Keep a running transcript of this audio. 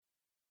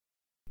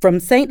from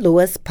St.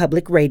 Louis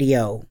Public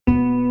Radio.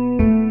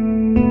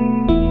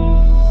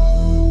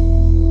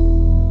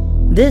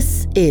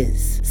 This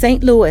is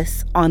St.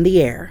 Louis on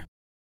the Air.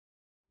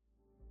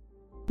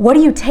 What do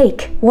you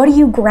take? What do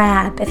you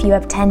grab if you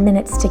have 10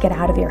 minutes to get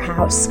out of your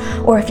house,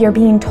 or if you're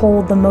being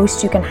told the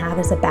most you can have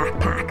is a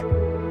backpack?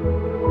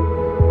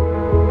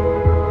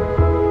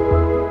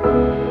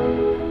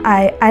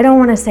 I don't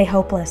want to say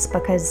hopeless,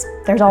 because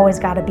there's always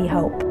got to be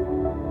hope.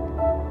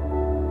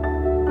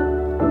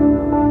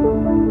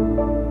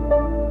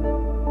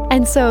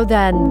 And so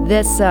then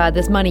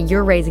this money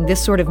you're raising,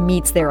 this sort of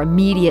meets their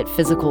immediate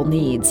physical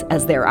needs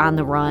as they're on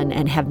the run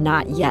and have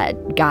not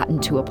yet gotten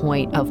to a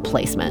point of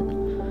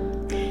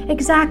placement.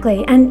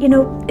 Exactly. And,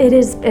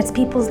 it's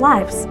people's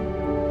lives.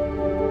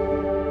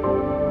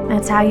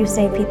 That's how you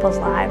save people's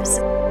lives.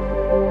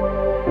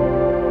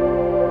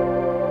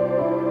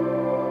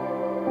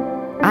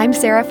 I'm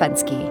Sarah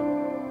Fenske.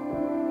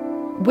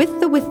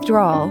 With the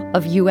withdrawal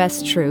of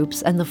U.S.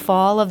 troops and the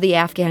fall of the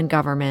Afghan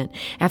government,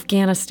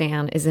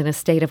 Afghanistan is in a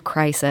state of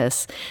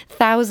crisis.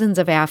 Thousands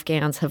of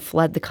Afghans have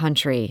fled the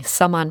country,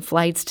 some on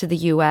flights to the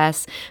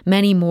U.S.,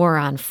 many more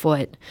on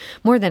foot.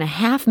 More than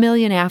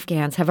 500,000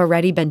 Afghans have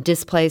already been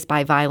displaced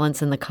by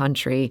violence in the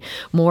country.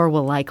 More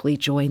will likely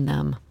join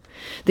them.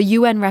 The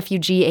UN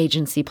Refugee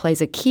Agency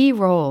plays a key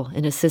role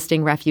in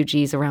assisting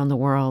refugees around the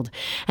world.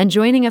 And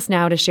joining us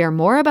now to share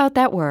more about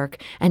that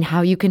work and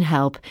how you can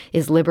help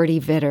is Liberty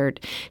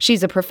Vittert.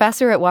 She's a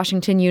professor at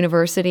Washington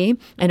University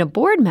and a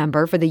board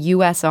member for the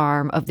U.S.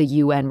 arm of the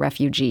UN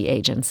Refugee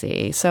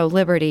Agency. So,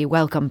 Liberty,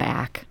 welcome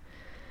back.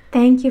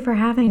 Thank you for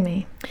having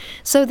me.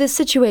 So this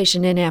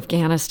situation in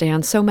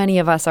Afghanistan, so many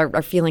of us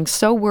are feeling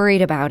so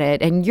worried about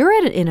it. And you're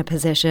in a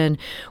position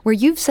where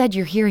you've said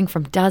you're hearing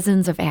from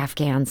dozens of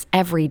Afghans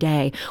every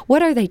day.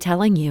 What are they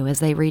telling you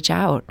as they reach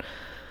out?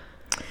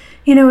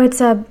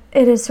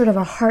 It is sort of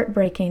a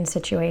heartbreaking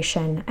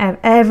situation.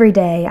 Every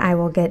day I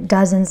will get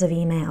dozens of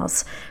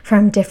emails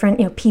from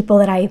different, people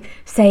that I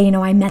say,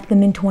 I met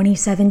them in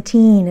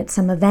 2017 at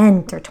some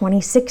event, or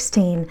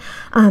 2016,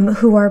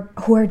 who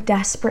are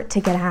desperate to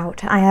get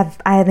out. I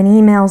have an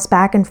emails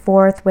back and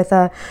forth with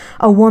a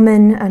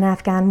woman, an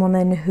Afghan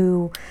woman,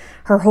 who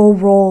her whole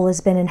role has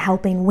been in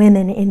helping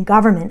women in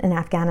government in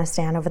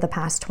Afghanistan over the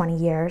past 20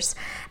 years.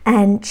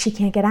 And she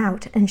can't get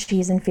out, and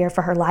she's in fear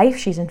for her life.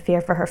 She's in fear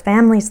for her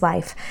family's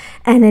life.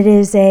 And it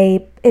is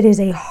a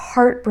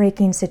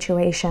heartbreaking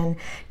situation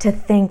to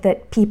think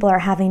that people are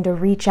having to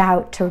reach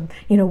out to,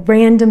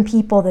 random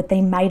people that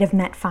they might have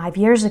met 5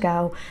 years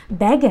ago,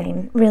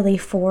 begging really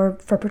for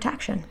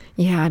protection.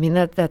 Yeah,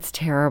 that's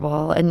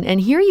terrible.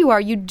 And here you are,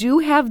 you do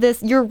have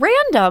this, you're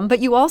random, but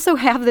you also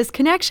have this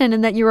connection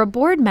in that you're a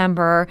board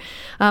member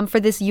for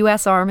this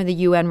U.S. arm of the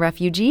UN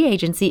Refugee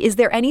Agency. Is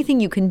there anything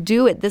you can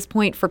do at this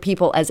point for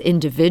people as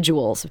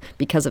individuals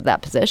because of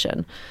that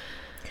position?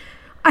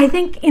 I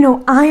think,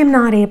 I am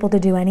not able to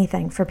do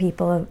anything for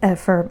people,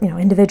 for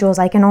individuals.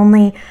 I can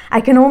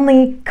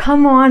only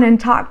come on and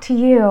talk to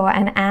you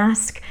and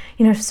ask,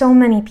 so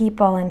many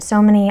people and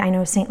so many, I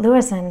know, St.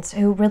 Louisans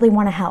who really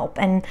want to help,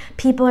 and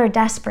people are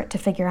desperate to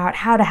figure out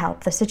how to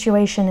help. The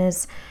situation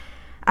is,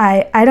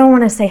 I don't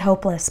want to say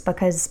hopeless,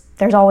 because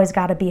there's always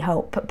got to be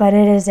hope, but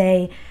it is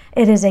a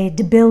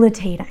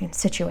debilitating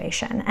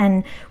situation.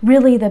 And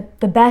really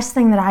the best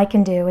thing that I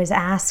can do is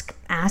ask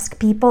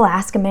people,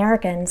 ask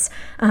Americans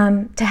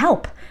to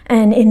help,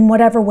 and in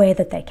whatever way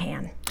that they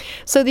can.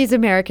 So these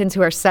Americans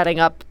who are setting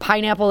up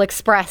Pineapple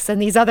Express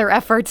and these other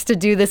efforts to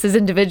do this as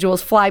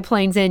individuals, fly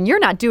planes in, you're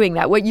not doing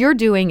that. What you're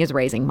doing is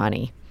raising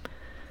money.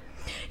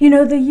 The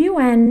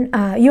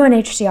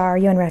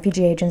UNHCR, UN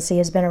Refugee Agency,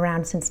 has been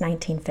around since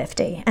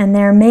 1950, and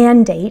their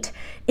mandate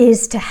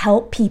is to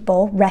help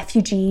people,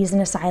 refugees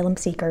and asylum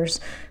seekers,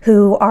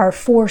 who are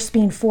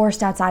being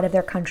forced outside of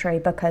their country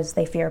because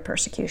they fear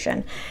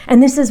persecution.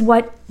 And this is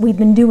what we've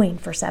been doing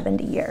for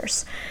 70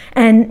 years.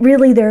 And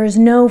really, there is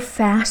no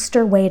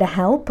faster way to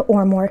help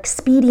or more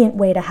expedient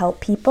way to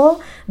help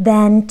people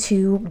than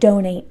to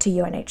donate to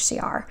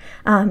UNHCR.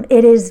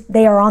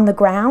 They are on the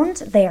ground,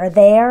 they are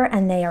there,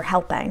 and they are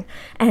helping.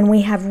 And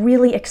we have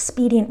really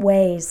expedient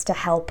ways to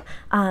help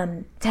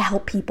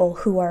people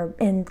who are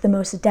in the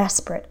most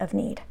desperate of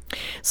need.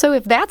 So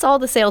if that's all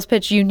the sales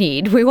pitch you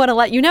need, we want to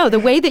let you know the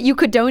way that you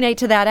could donate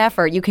to that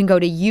effort. You can go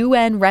to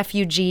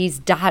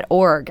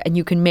unrefugees.org and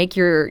you can make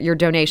your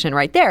donation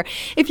right there.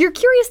 If you're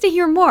curious to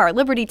hear more,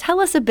 Liberty,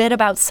 tell us a bit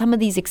about some of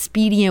these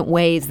expedient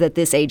ways that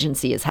this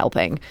agency is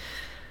helping.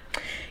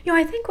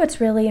 I think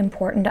what's really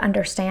important to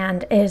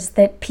understand is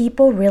that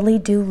people really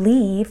do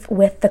leave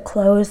with the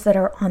clothes that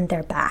are on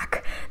their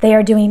back. They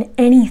are doing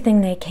anything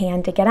they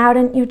can to get out.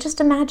 And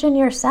just imagine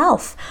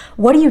yourself.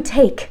 What do you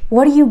take?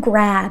 What do you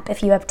grab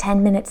if you have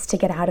 10 minutes to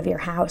get out of your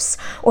house?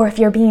 Or if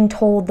you're being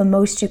told the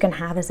most you can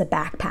have is a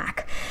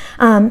backpack?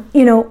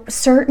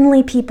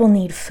 Certainly people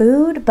need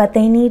food, but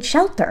they need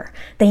shelter.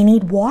 They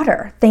need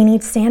water. They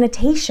need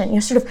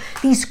sanitation. Sort of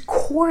these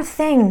core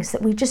things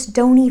that we just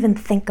don't even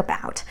think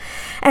about.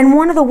 And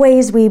one of the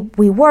ways we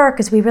work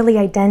is we really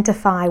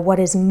identify what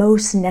is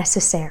most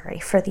necessary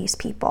for these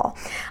people.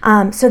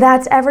 So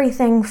that's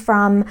everything everything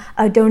from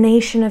a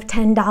donation of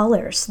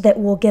 $10 that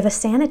will give a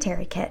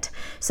sanitary kit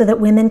so that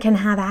women can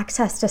have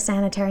access to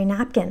sanitary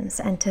napkins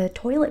and to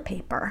toilet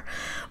paper,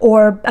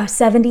 or a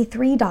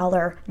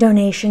 $73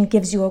 donation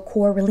gives you a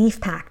core relief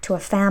pack to a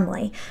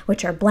family,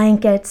 which are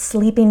blankets,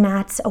 sleeping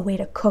mats, a way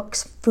to cook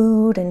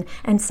food and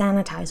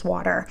sanitize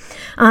water.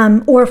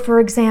 Or, for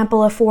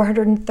example, a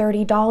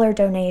 $430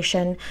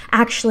 donation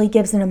actually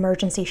gives an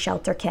emergency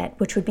shelter kit,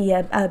 which would be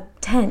a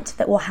tent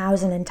that will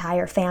house an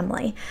entire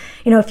family.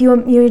 If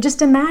you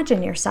just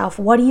imagine yourself,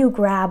 what do you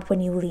grab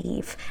when you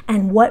leave,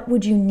 and what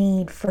would you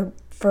need for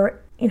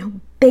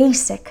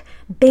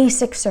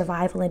basic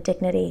survival and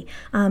dignity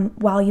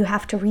while you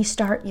have to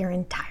restart your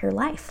entire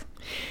life?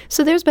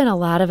 So there's been a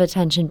lot of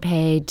attention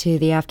paid to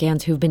the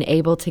Afghans who've been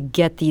able to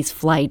get these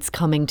flights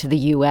coming to the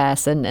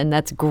U.S., and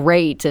that's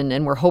great,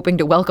 and we're hoping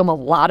to welcome a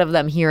lot of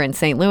them here in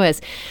St.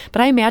 Louis.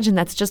 But I imagine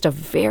that's just a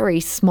very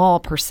small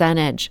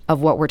percentage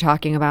of what we're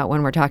talking about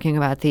when we're talking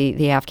about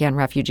the Afghan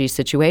refugee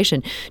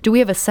situation. Do we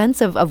have a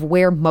sense of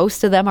where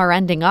most of them are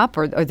ending up,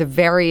 or the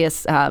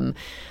various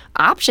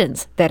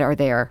options that are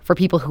there for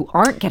people who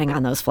aren't getting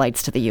on those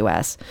flights to the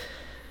U.S.?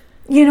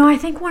 I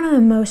think one of the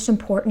most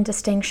important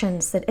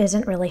distinctions that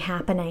isn't really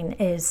happening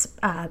is,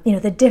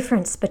 the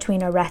difference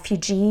between a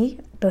refugee,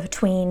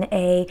 between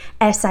a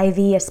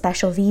SIV, a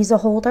special visa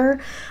holder.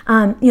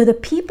 The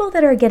people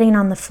that are getting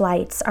on the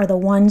flights are the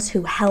ones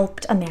who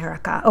helped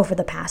America over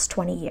the past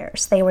 20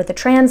 years. They were the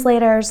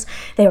translators,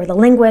 they were the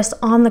linguists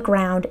on the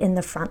ground in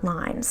the front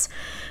lines.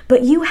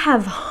 But you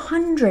have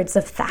hundreds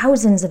of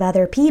thousands of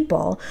other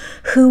people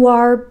who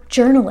are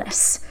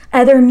journalists,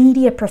 other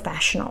media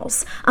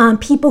professionals,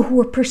 people who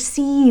were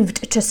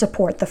perceived to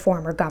support the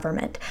former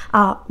government,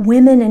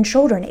 women and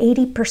children.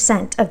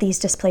 80% of these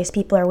displaced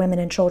people are women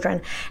and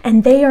children,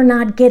 and they are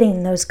not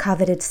getting those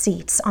coveted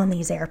seats on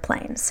these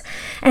airplanes.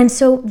 And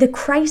so the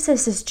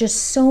crisis is just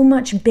so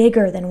much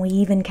bigger than we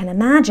even can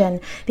imagine,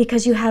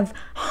 because you have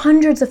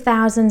hundreds of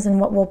thousands and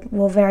what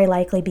will very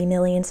likely be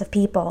millions of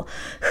people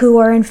who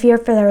are in fear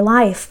for their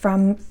life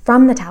from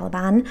the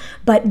Taliban,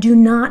 but do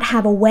not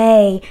have a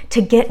way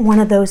to get one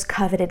of those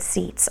coveted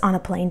seats on a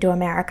plane to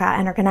America,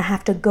 and are going to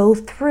have to go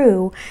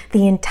through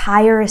the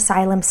entire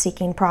asylum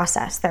seeking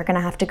process. They're going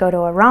to have to go to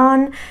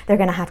Iran, they're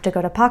going to have to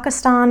go to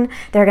Pakistan,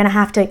 they're going to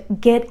have to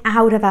get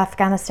out of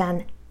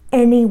Afghanistan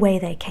any way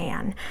they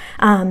can,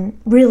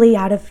 really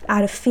out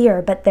of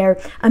fear. But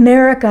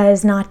America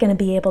is not going to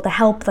be able to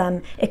help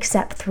them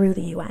except through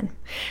the UN.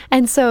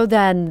 And so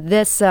then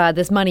this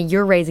money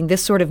you're raising,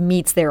 this sort of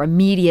meets their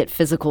immediate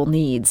physical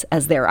needs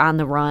as they're on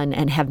the run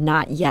and have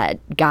not yet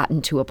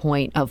gotten to a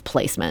point of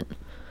placement.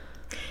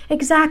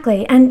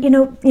 Exactly. And,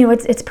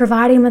 it's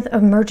providing with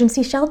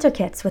emergency shelter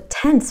kits, with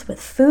tents, with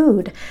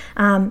food,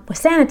 with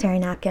sanitary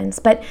napkins.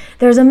 But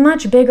there's a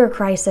much bigger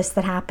crisis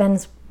that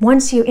happens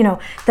once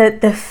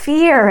the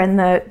fear and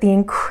the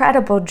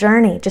incredible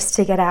journey just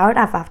to get out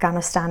of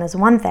Afghanistan is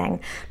one thing.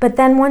 But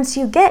then once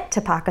you get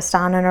to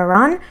Pakistan and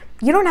Iran,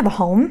 you don't have a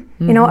home.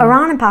 Mm-hmm.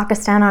 Iran and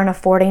Pakistan aren't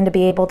affording to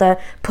be able to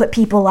put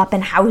people up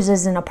in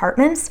houses and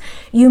apartments.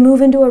 You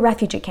move into a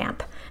refugee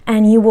camp,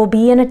 and you will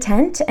be in a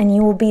tent, and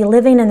you will be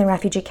living in the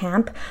refugee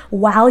camp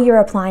while you're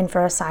applying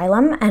for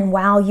asylum and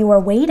while you are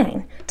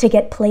waiting to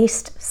get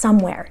placed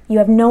somewhere. You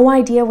have no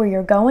idea where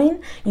you're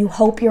going. You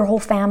hope your whole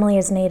family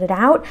has made it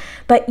out,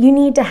 but you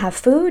need to have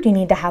food, you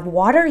need to have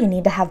water, you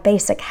need to have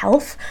basic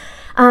health.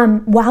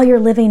 While you're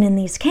living in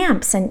these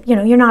camps. And,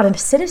 you're not a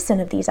citizen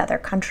of these other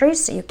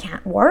countries, so you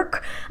can't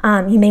work.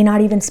 You may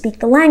not even speak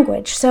the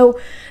language. So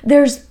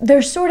there's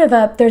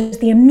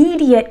the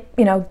immediate,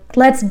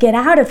 let's get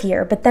out of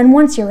here. But then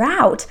once you're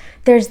out,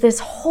 there's this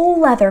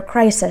whole other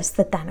crisis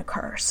that then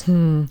occurs.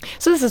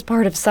 So this is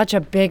part of such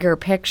a bigger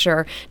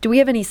picture. Do we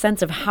have any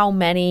sense of how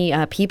many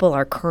people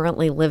are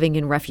currently living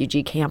in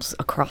refugee camps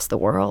across the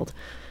world?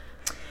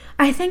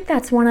 I think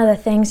that's one of the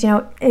things,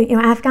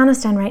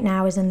 Afghanistan right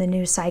now is in the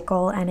news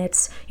cycle, and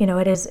it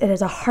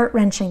is a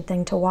heart-wrenching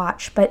thing to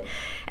watch. But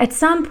at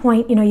some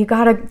point,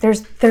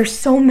 there's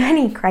so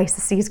many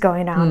crises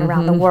going on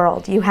around the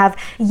world. You have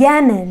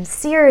Yemen,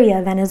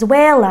 Syria,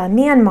 Venezuela,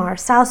 Myanmar,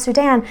 South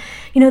Sudan.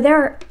 There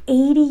are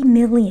 80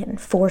 million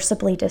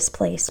forcibly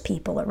displaced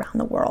people around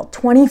the world.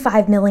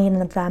 25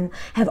 million of them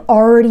have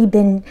already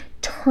been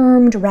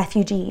termed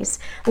refugees,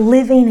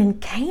 living in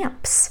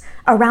camps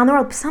around the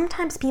world.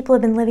 Sometimes people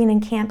have been living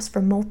in camps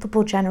for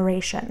multiple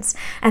generations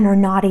and are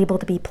not able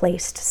to be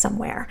placed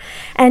somewhere.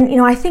 And,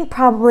 I think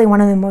probably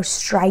one of the most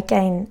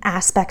striking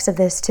aspects of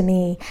this to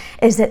me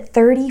is that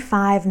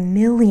 35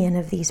 million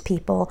of these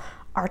people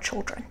are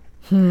children.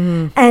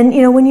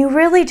 And, when you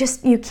really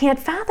you can't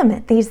fathom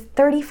it. These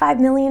 35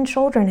 million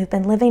children who've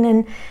been living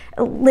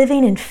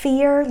in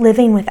fear,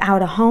 living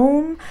without a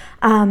home,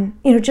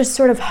 just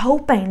sort of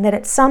hoping that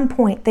at some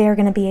point they are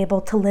going to be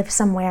able to live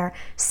somewhere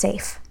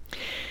safe.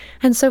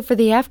 And so for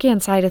the Afghan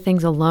side of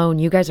things alone,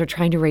 you guys are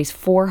trying to raise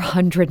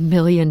 $400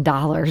 million.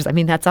 I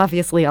mean, that's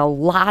obviously a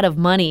lot of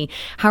money.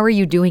 How are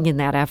you doing in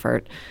that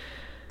effort?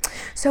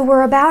 So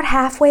we're about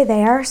halfway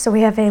there, so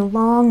we have a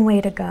long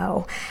way to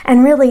go.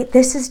 And really,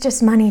 this is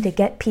just money to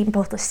get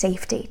people to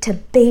safety, to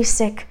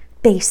basic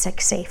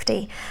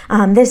safety.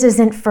 This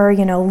isn't for,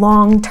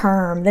 long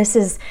term. This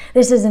is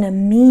an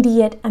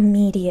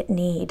immediate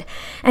need.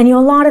 And a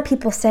lot of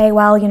people say,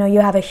 well, you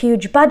have a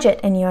huge budget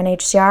in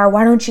UNHCR.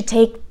 Why don't you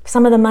take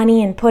some of the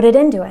money and put it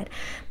into it?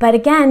 But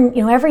again,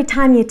 every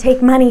time you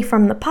take money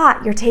from the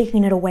pot, you're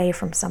taking it away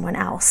from someone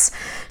else.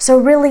 So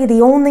really,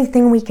 the only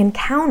thing we can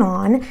count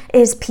on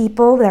is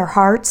people, their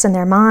hearts and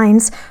their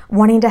minds,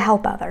 wanting to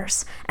help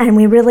others. And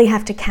we really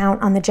have to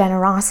count on the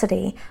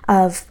generosity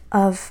of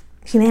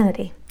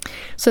humanity.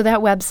 So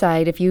that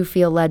website, if you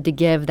feel led to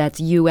give,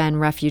 that's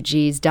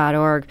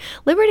unrefugees.org.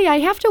 Liberty, I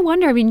have to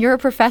wonder, you're a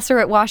professor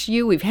at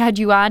WashU. We've had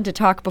you on to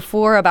talk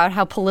before about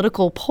how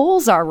political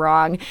polls are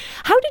wrong.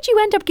 How did you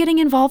end up getting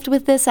involved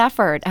with this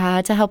effort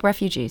to help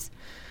refugees?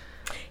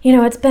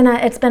 It's been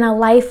a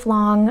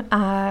lifelong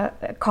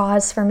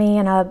cause for me,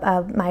 and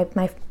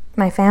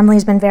my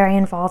family's been very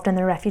involved in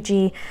the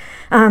refugee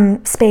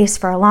space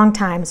for a long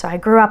time. So I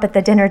grew up at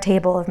the dinner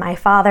table of my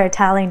father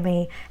telling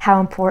me how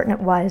important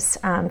it was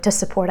to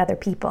support other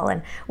people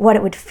and what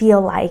it would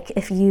feel like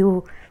if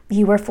you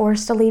were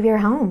forced to leave your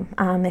home.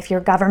 If your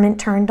government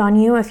turned on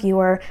you, if you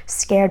were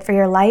scared for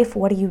your life,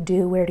 what do you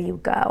do? Where do you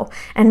go?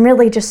 And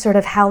really just sort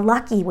of how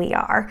lucky we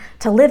are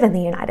to live in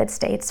the United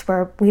States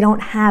where we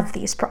don't have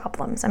these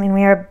problems.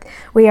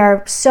 We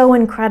are so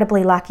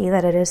incredibly lucky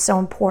that it is so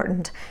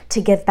important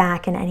to give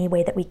back in any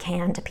way that we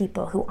can to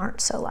people who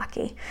aren't so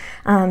lucky.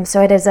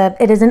 So it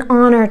is an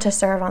honor to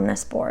serve on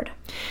this board.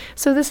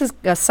 So this is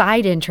a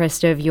side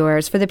interest of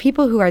yours. For the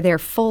people who are there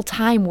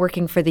full-time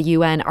working for the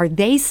UN, are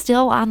they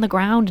still on the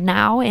ground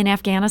now in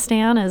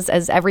Afghanistan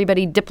as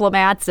everybody,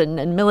 diplomats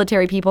and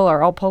military people,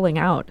 are all pulling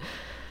out?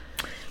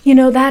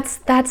 That's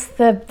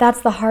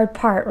the hard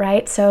part,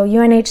 right? So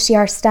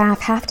UNHCR staff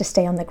have to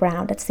stay on the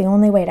ground. It's the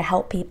only way to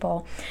help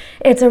people.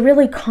 It's a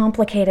really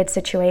complicated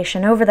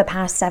situation. Over the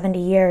past 70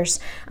 years,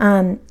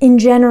 in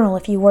general,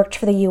 if you worked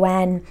for the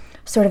UN,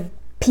 sort of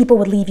people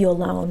would leave you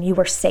alone. You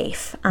were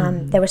safe.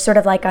 There was sort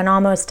of like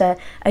almost a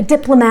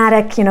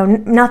diplomatic,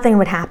 nothing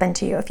would happen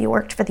to you if you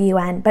worked for the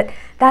UN. But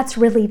that's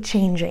really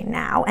changing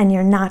now, and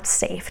you're not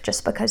safe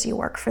just because you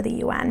work for the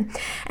UN.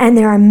 And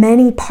there are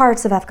many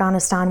parts of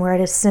Afghanistan where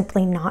it is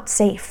simply not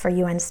safe for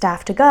UN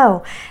staff to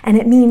go. And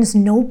it means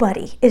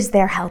nobody is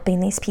there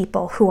helping these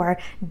people who are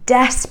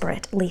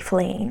desperately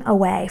fleeing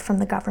away from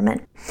the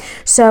government.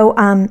 So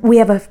we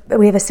have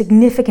a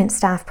significant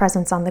staff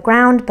presence on the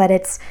ground,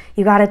 but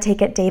you got to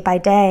take it day by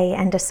day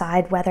and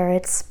decide whether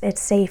it's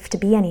safe to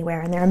be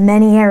anywhere. And there are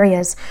many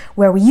areas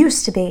where we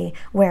used to be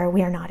where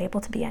we are not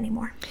able to be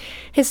anymore.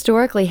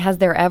 Historically, has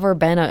there ever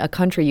been a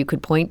country you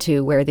could point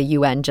to where the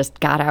UN just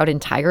got out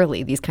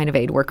entirely? These kind of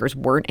aid workers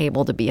weren't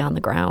able to be on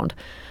the ground.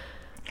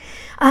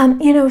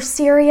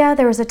 Syria,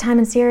 there was a time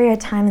in Syria, a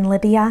time in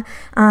Libya,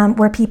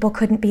 where people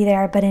couldn't be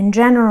there. But in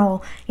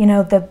general,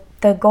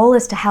 the goal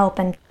is to help,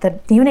 and the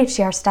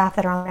UNHCR staff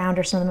that are on the ground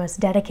are some of the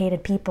most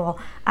dedicated people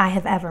I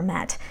have ever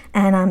met.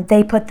 And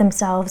they put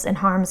themselves in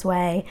harm's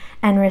way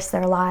and risk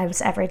their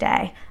lives every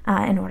day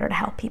in order to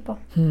help people.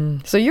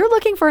 So you're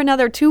looking for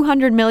another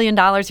 $200 million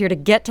here to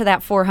get to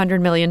that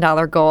 $400 million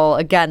goal.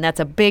 Again, that's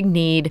a big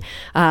need,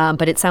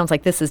 but it sounds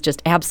like this is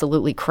just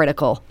absolutely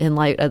critical in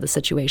light of the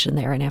situation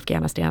there in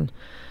Afghanistan.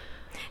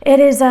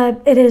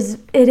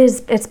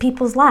 It's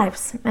people's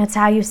lives. It's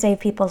how you save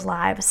people's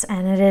lives,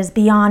 and it is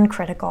beyond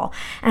critical.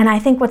 And I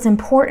think what's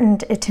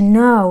important to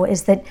know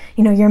is that,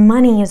 your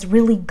money is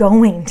really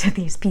going to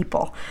these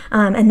people,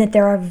 and that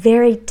there are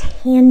very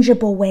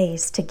tangible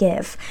ways to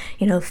give.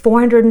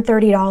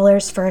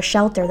 $430 for a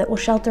shelter that will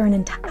shelter an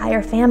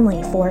entire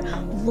family for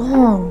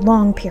long,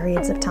 long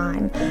periods of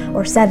time,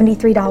 or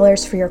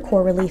 $73 for your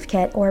core relief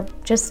kit, or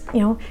just,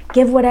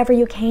 give whatever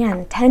you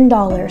can.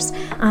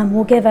 $10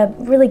 will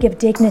give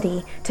dignity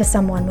to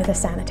someone with a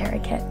sanitary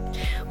kit.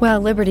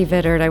 Well, Liberty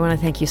Vittert, I want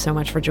to thank you so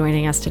much for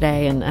joining us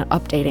today and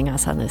updating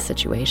us on this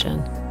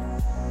situation.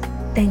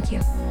 Thank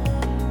you.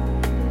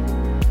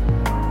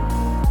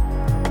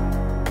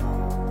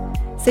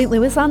 St.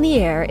 Louis on the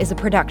Air is a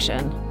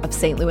production of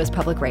St. Louis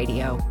Public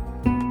Radio.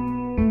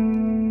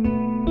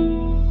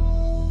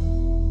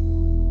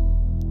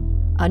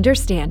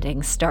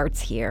 Understanding starts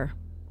here.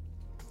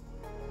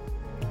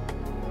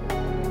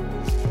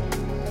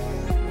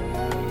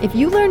 If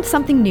you learned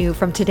something new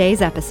from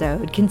today's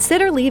episode,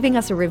 consider leaving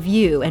us a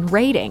review and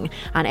rating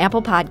on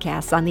Apple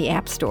Podcasts on the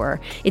App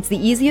Store. It's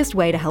the easiest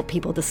way to help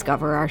people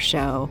discover our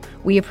show.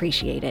 We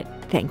appreciate it.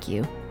 Thank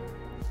you.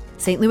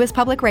 St. Louis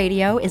Public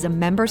Radio is a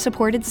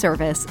member-supported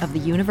service of the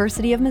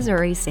University of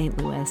Missouri, St.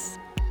 Louis.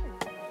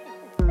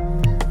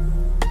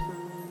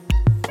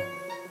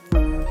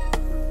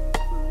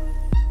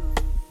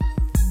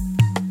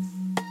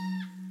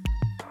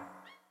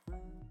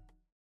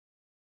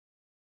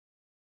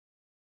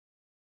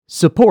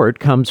 Support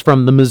comes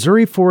from the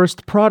Missouri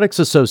Forest Products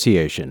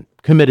Association,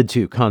 committed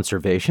to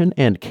conservation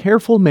and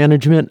careful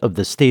management of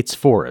the state's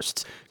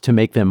forests to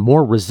make them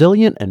more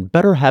resilient and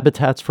better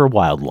habitats for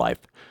wildlife.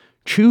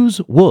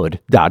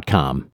 ChooseWood.com.